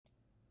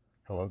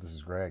Hello, this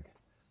is Greg.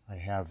 I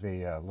have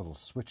a little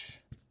switch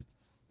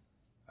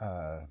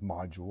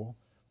module.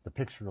 The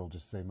picture will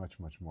just say much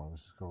more.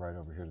 Let's just go right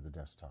over here to the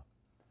desktop.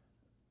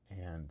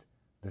 And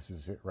this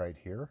is it right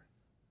here.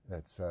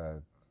 That's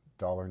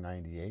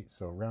 $1.98,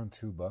 so around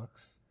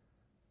 $2.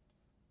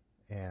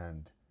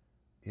 And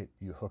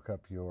you hook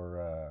up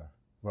your,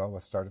 well,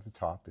 let's start at the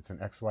top. It's an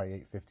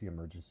YX850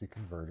 emergency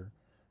converter.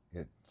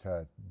 It's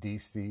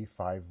DC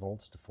 5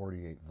 volts to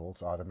 48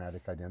 volts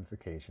automatic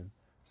identification.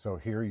 So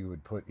here you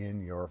would put in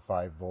your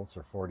 5 volts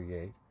or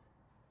 48,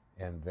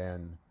 and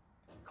then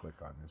click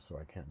on this so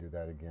I can't do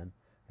that again.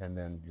 And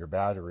then your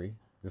battery,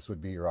 this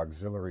would be your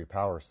auxiliary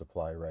power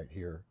supply right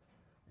here.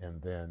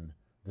 And then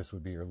this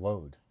would be your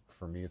load.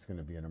 For me, it's going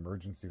to be an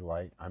emergency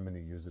light. I'm going to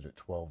use it at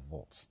 12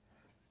 volts.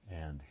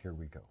 And here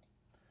we go.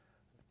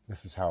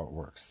 This is how it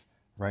works.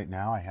 Right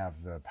now I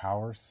have the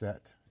power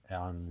set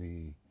on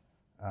the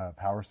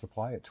power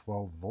supply at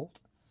 12 volt,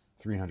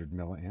 300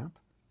 milliamp,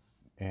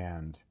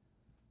 and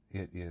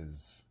it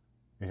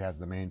has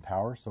the main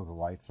power, so the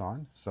light's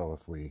on. So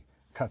if we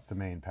cut the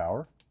main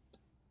power,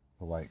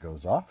 the light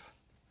goes off,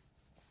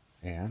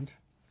 and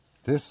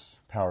this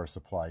power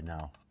supply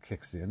now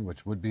kicks in,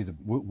 which will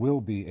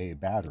be a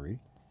battery.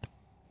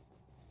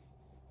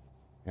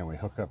 And we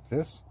hook up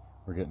this,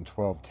 we're getting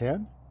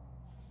 1210.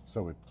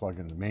 So we plug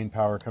in the main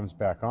power, comes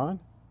back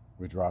on,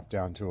 we drop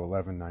down to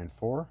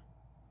 1194.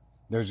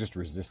 There's just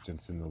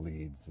resistance in the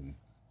leads, and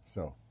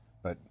so,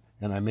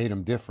 and I made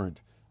them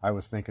different. I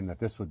was thinking that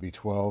this would be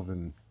 12,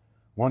 and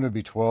one would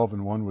be 12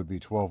 and one would be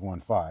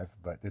 1215,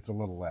 but it's a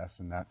little less,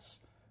 and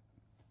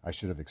I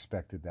should have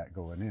expected that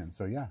going in.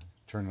 So yeah,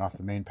 turning off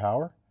the main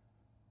power.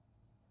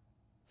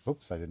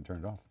 Oops, I didn't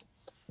turn it off.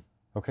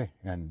 Okay,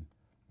 and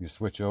you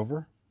switch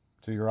over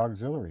to your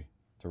auxiliary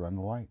to run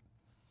the light.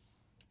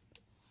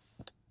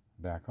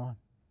 Back on.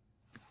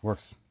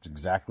 Works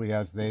exactly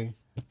as they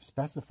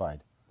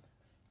specified.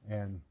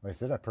 And like I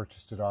said, I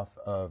purchased it off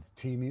of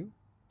Temu,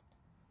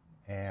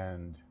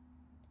 and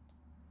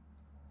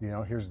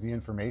here's the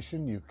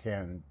information. You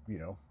can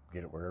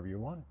get it wherever you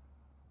want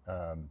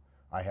it.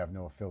 I have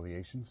no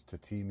affiliations to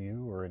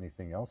Temu or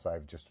anything else.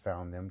 I've just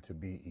found them to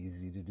be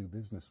easy to do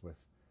business with.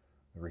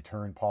 The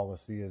return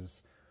policy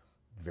is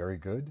very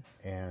good,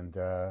 and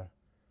and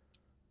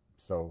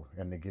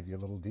they give you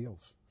little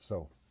deals.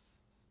 So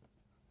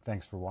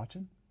thanks for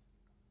watching,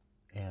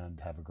 and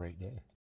have a great day.